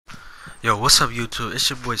Yo, what's up YouTube?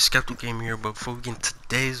 It's your boy Skeptical Gamer here, but before we get into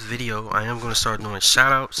today's video, I am going to start doing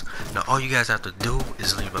shoutouts. Now all you guys have to do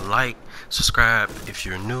is leave a like, subscribe if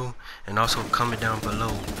you're new, and also comment down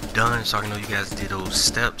below done so I can know you guys did those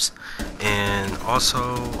steps. And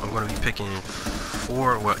also, I'm going to be picking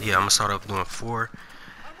 4, well yeah, I'm going to start off doing 4.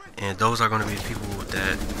 And those are going to be people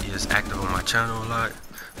that is active on my channel a lot.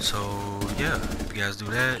 So yeah, if you guys do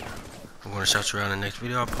that, I'm going to shout you out in the next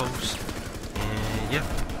video I post. And yeah.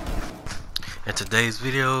 In today's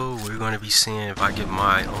video, we're going to be seeing if I get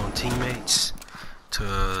my own teammates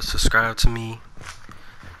to subscribe to me.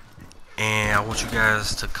 And I want you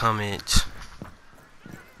guys to comment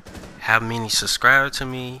how many subscribed to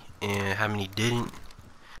me and how many didn't.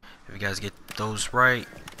 If you guys get those right,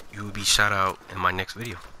 you will be shout out in my next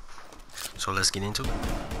video. So let's get into it.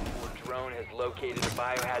 Drone has located a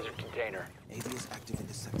biohazard container. AV is active in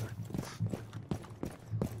this sector.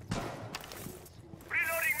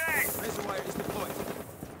 Reloading mag! Razor wire is deployed.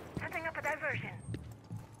 Setting up a diversion.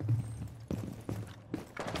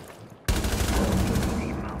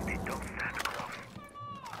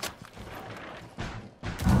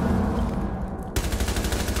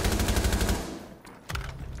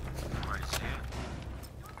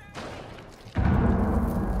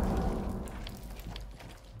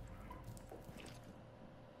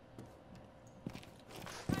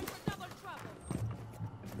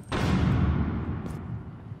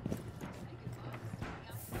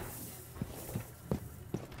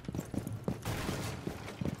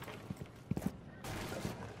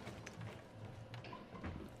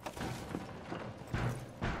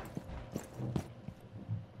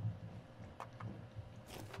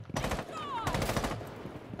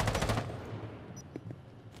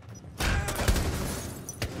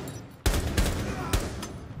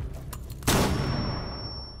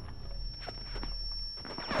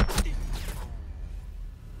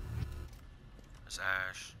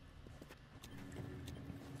 Ash.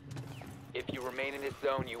 If you remain in this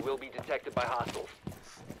zone, you will be detected by hostiles.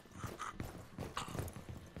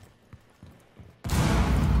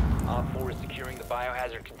 Op 4 is securing the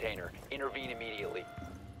biohazard container. Intervene immediately.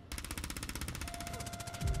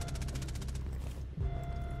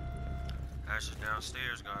 Ash is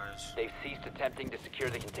downstairs, guys. They've ceased attempting to secure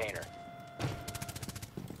the container.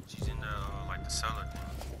 She's in the like the cellar thing.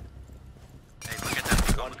 Hey, look at that.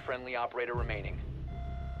 One friendly operator remaining.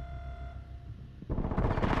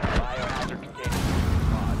 Biohazard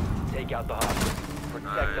container. Take out the hostage.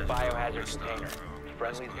 Protect the biohazard container.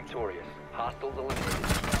 Friendly's victorious. Hostiles eliminated.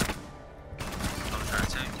 I'm trying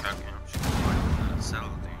to take back in. I'm shooting like the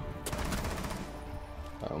cellar thing.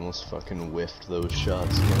 I almost fucking whiffed those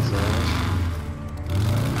shots against that.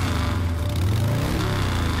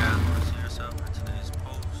 Guys, want to see yourself in today's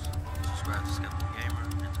post? Subscribe to Skeptical Gamer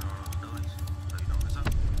and turn on those notices so you don't miss out.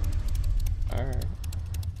 Alright.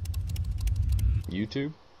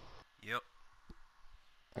 YouTube? Yep.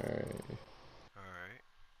 Alright. Alright.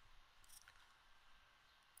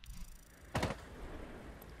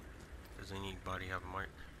 Does anybody have a mic?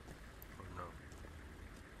 Or no?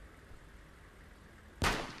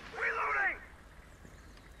 Reloading!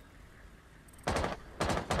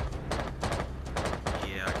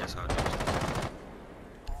 Yeah, I guess I'll do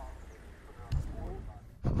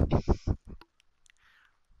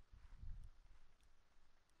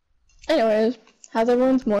Anyways, how's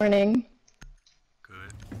everyone's morning?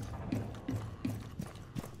 good.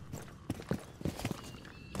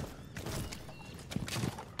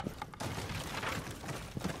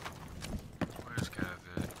 Where's Cav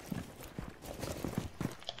at?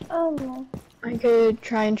 Oh, I could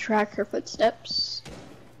try and track her footsteps.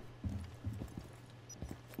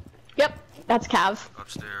 Yep, that's Cav.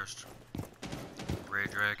 Upstairs.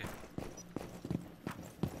 Red Dragon.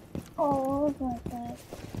 Oh, I like that.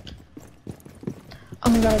 Oh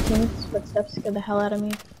my god, I think his footsteps scared the hell out of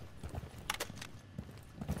me.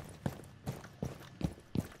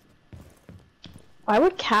 Why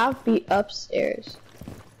would Cav be upstairs?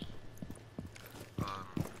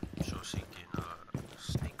 So she can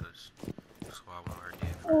sneak us. That's why I want her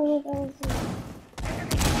dead first. Oh, that was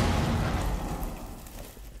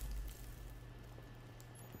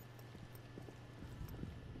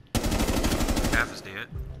Cav is dead.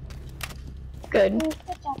 good.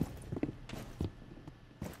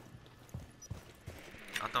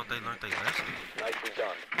 I thought they learned their lesson. Nicely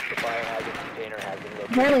done. The biohazard container has been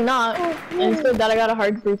located. Apparently not. Instead that I got a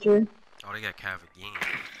hard creature. Oh, they got Cav again.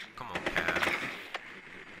 Come on, Cav.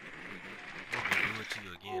 We'll do it to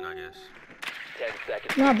you again, I guess. 10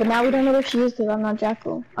 seconds. No, but now we don't know where she is because I'm not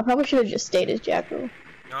Jackal. I probably should have just stayed as Jackal.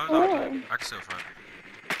 No, it's all good. I can still find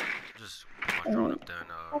it. Just put my drone up there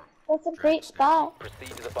and That's a great spot.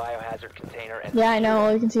 Proceed to the biohazard container and Yeah, I know.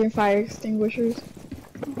 All you can see are fire extinguishers.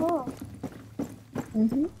 Oh.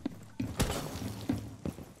 Mm-hmm.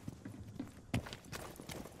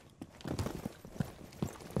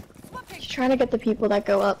 She's trying to get the people that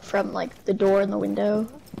go up from like the door and the window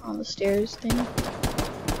on the stairs thing.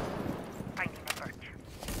 Finding the birch.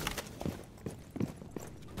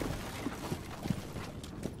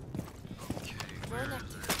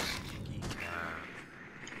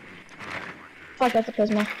 Fuck, that's a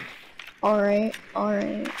Prisma. Alright,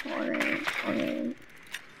 alright, alright, alright.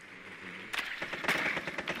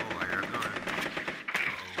 Oh, I hear it going.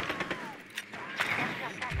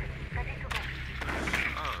 Ready to go.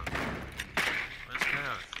 Oh. Where's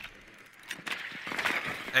Cav?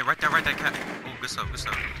 Hey, right there, Cav. Oh, good stuff, good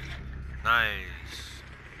stuff. Nice.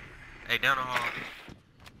 Hey, down the hall.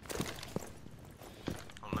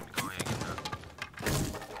 Oh, let me go ahead and get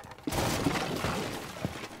that.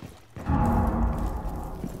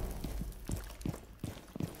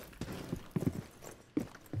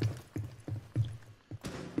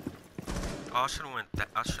 Oh, I should've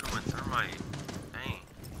went thermite. Dang.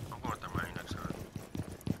 I'm going thermite next time.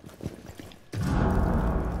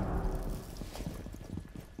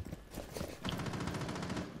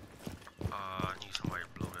 I need somebody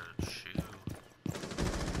to blow that shield.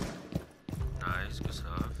 Nice, good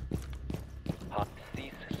stuff.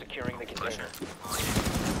 cease securing the Pressure. container. Oh, yeah.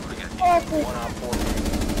 What do you got? Oh, One op 4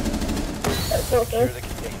 that's secure okay. the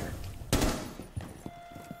container.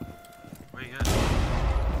 Where you at?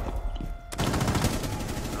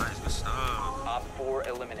 Nice, good stuff. Op 4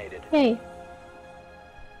 eliminated. Hey.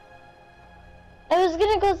 I was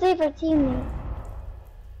gonna go save our teammate.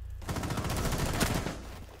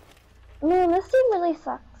 Man, this team really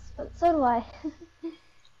sucks, but so do I.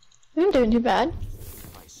 I'm doing too bad.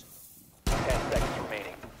 Device. 10 seconds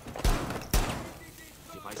remaining.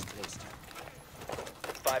 Device placed.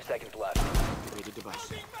 5 seconds left. Ready device.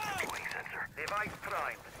 Deploying sensor. Device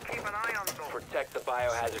primed. Keep an eye on those. Protect the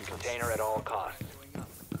biohazard container at all costs.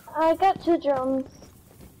 I got 2 drones.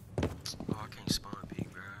 Oh, I can't spawn big,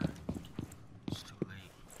 bruh. It's too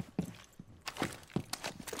late.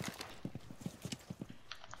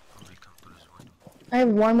 Somebody come through this window. I have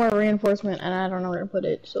one more reinforcement and I don't know where to put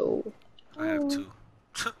it, so... I have 2.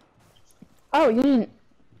 Oh, you didn't...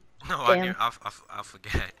 No, Damn. I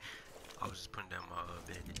forgot. I was just putting down my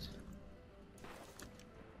bandage.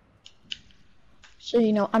 So,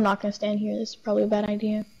 you know, I'm not gonna stand here. This is probably a bad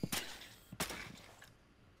idea.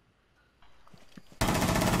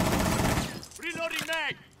 Reloading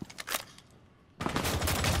mag.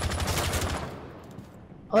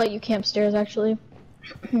 I'll let you camp stairs, actually.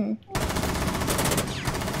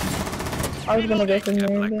 I was gonna go from Yeah,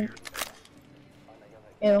 there, Blackbeard.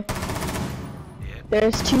 but... Ew. Yeah,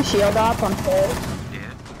 There's 2 shield op on stairs.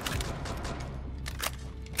 yeah.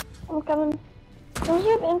 I'm coming. Don't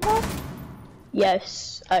you have info?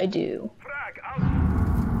 Yes, I do. Frag out.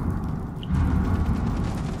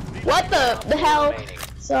 What the hell? Remaining.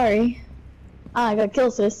 Sorry. Ah, I got kill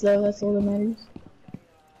assist though, that's all that matters.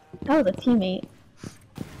 That was a teammate.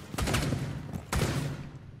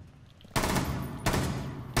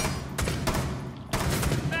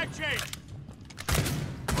 Mag change.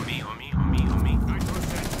 On me, on me, on me, on me. Nitro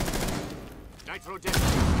set. Nitro dead.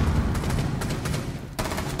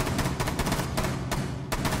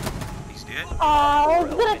 He's dead. Aw, I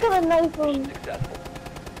was gonna kill a knife him. Successful.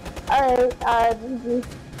 Alright, GG.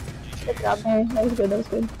 Good job. Hey, that was good, that was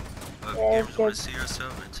good. If Yeah, you it's gamers want good. to see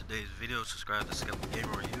yourself in today's video, subscribe to Skeptical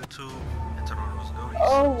Gamer on YouTube and turn on those notifications.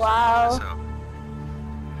 Oh, wow. So, check us out.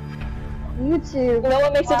 YouTube. You know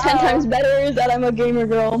what makes it 10 times better is that I'm a gamer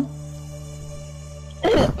girl.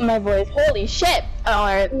 My voice. Holy shit!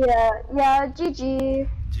 Alright. Yeah, GG.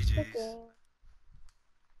 GG's. Okay.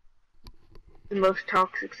 The most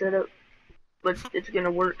toxic setup, but it's gonna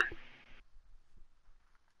work.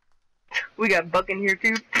 We got Buck in here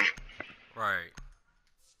too, Right.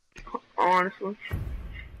 honestly.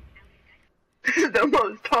 This is the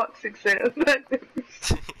most toxic setup I've ever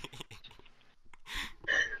seen.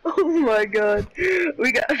 Oh my god.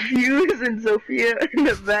 We got Fuse and Sophia in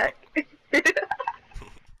the back.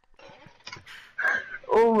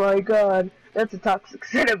 Oh my god. That's a toxic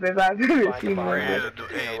setup if I've ever seen one. Yeah,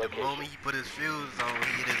 hey, the moment he put his fuse on,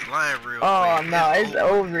 he hit his line real Oh quick. no, it's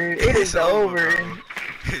over. It is over. bro.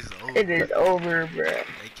 It's over. It is over, bruh.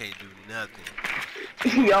 They can't do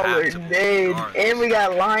nothing. Y'all are Have to be dead. regardless. And we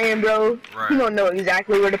got Lion, bro. Right. You don't know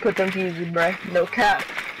exactly where to put them fuses, bruh. No cap.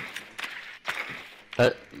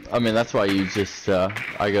 I mean, that's why you just,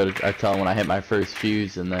 I tell him when I hit my first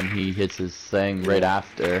fuse, and then he hits his thing right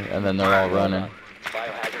after, and then they're all running.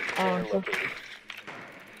 Biohazard container Awesome. located.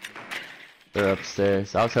 They're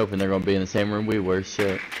upstairs. I was hoping they're gonna be in the same room we were.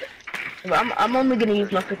 Shit. But I'm only gonna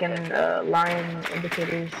use my freaking lion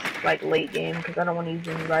indicators like late game because I don't want to use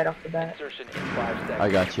them right off the bat. Insertion in 5 seconds. I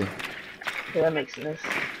got you. So that makes sense.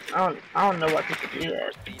 I don't know what people do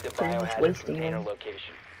that. Proceed to Pretty much biohazard wasting container them.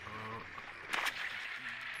 location.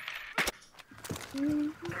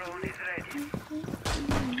 Drone is ready.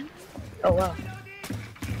 Oh wow.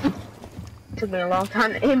 Took me a long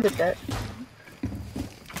time to aim at that.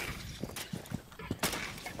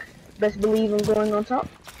 Best believe I'm going on top.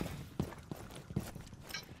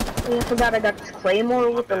 Oh, I forgot I got this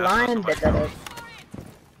claymore with the lion. Bet that is.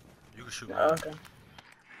 You can shoot me. Oh, okay.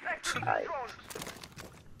 Alright.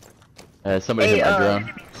 Somebody Hey, hit my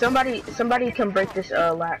drone. somebody can break this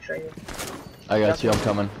latch right here. I got you. I'm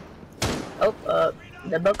coming. Oh,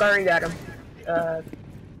 the buck already got him.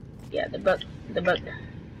 Yeah, the buck,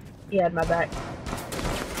 he had my back.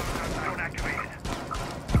 Drone activated.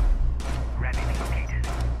 Ready located.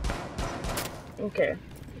 Okay,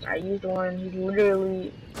 I used one. He's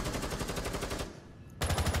literally.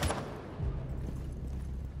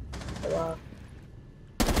 Oh, wow.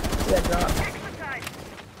 He got dropped. Exercise.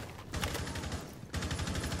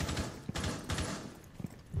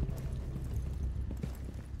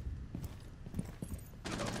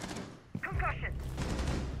 Concussion.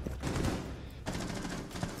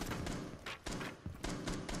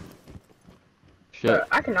 Shit.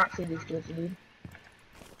 I cannot see these kids, dude.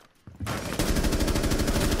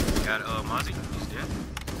 Got Mozzie. He's dead.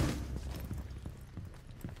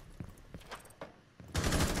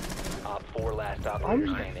 Op 4 last operator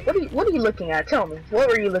standing. What are you looking at? Tell me. What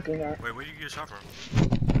were you looking at? Wait, where you get shot from?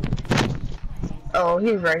 Oh,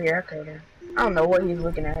 he's right here. Okay, then. I don't know what he's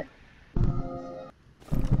looking at.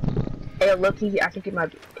 Hey, look, I think he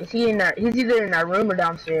might be. Is he in that? He's either in that room or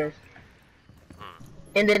downstairs.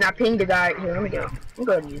 And then I pinged the guy. Here, let me go. I'm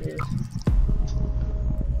going to use this.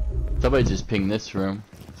 Somebody just pinged this room.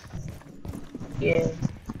 Yeah.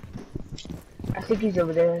 I think he's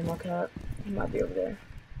over there in my cup. He might be over there.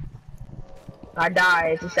 I die.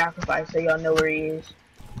 It's a sacrifice, so y'all know where he is.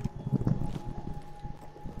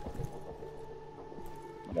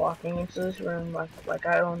 I'm walking into this room like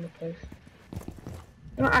I own the place.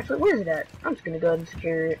 No, actually, where is it at? I'm just gonna go ahead and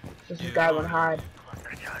secure it since this guy wanna hide.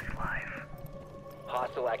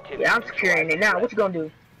 Hostile activity. Yeah, I'm securing it now. What you gonna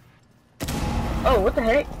do? Oh, what the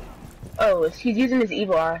heck? Oh, he's using his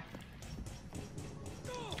evil eye.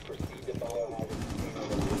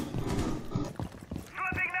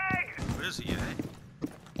 Flipping leg. Where is he at?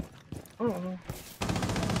 I don't know.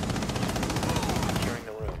 Securing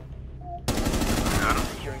the room. Got him.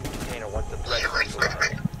 Securing the container once the threat is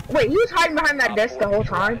neutralized. Wait, he was hiding behind that desk the whole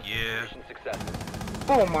time? Yeah. Mission successful.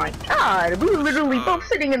 Oh my god, we were literally both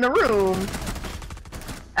sitting in the room.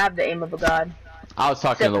 I have the aim of a god. I was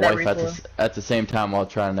talking to the Except wife that at the same time while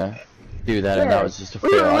trying to do that, and that was just a we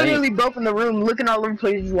fail. were I literally ain't- both in the room, looking all over the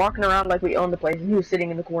place, walking around like we owned the place, and he was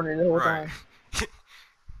sitting in the corner the whole Right.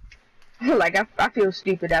 time. Like, I feel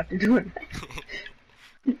stupid after doing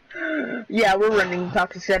that. Yeah, we're running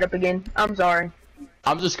toxic setup again. I'm sorry.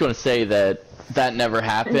 I'm just gonna say that never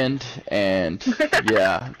happened, and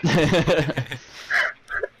yeah.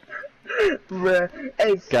 Bruh.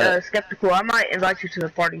 Hey, Got it. Skeptical, I might invite you to the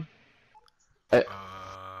party. Hey,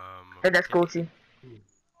 that's cool too.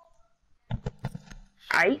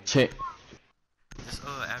 Aight? Cha- This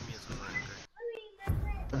admin is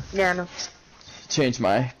running, Yeah, I know. change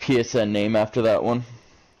my PSN name after that one.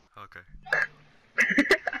 okay?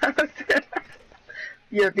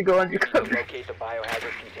 You have to go undercover. Locate the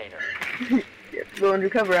biohazard container. You have to go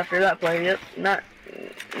undercover after that play. Yep. No,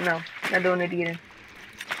 not doing it again.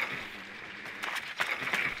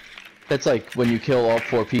 That's like when you kill all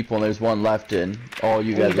 4 people and there's one left, and all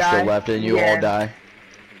you And guys you are still die. left, and you Yeah. all die.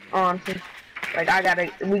 Honestly.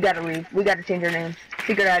 Like, we gotta leave. We gotta change our names.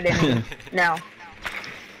 Secret identity. Now.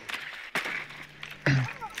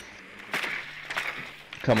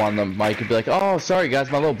 Come on the mic and be like, "Oh, sorry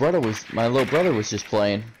guys, my little brother was just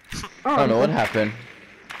playing. I don't know what happened."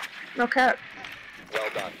 No cap. Well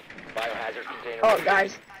done. Biohazard container. Oh,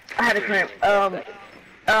 guys. I had a cramp.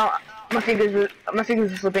 My fingers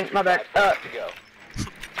are slipping. My bad. 5 seconds to go.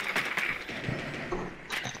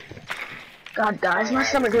 God, guys, my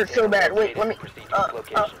stomach hurts so bad. Wait, let me.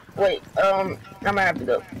 Wait. I might have to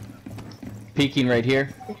go. Peeking right here.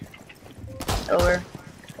 Over.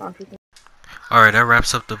 Come on, people. Alright, that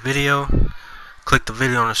wraps up the video. Click the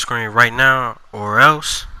video on the screen right now, or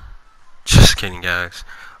else. Just kidding, guys.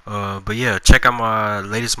 But yeah, check out my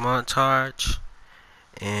latest montage.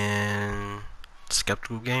 And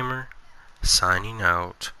Skeptical Gamer signing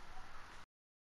out.